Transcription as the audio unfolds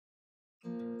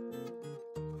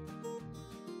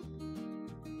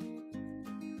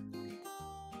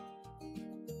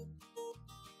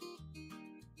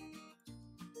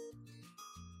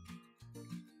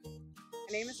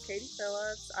My name is KATHRYN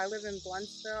Phillips. I live in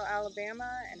Blunsville, Alabama,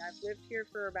 and I've lived here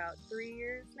for about 3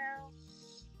 years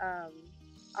now.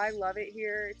 I love it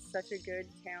here. It's such a good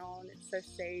town. It's so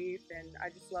safe, and I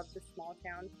just love the small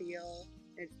town feel.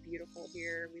 It's beautiful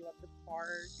here. We love the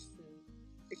parks and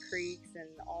the creeks and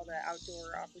all the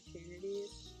outdoor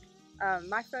opportunities.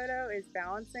 My photo is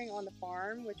balancing on the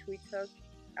farm, which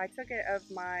I took it of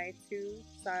my 2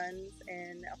 sons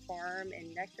in a farm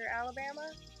in Nectar,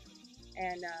 Alabama,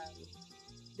 and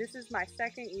this is my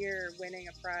second year winning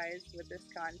a prize with this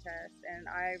contest, and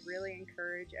I really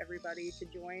encourage everybody to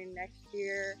join next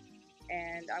year.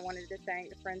 And I wanted to thank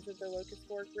the Friends of the Locust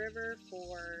Fork River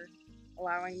for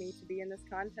allowing me to be in this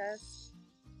contest.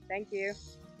 Thank you.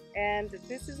 And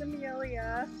this is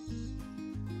Amelia.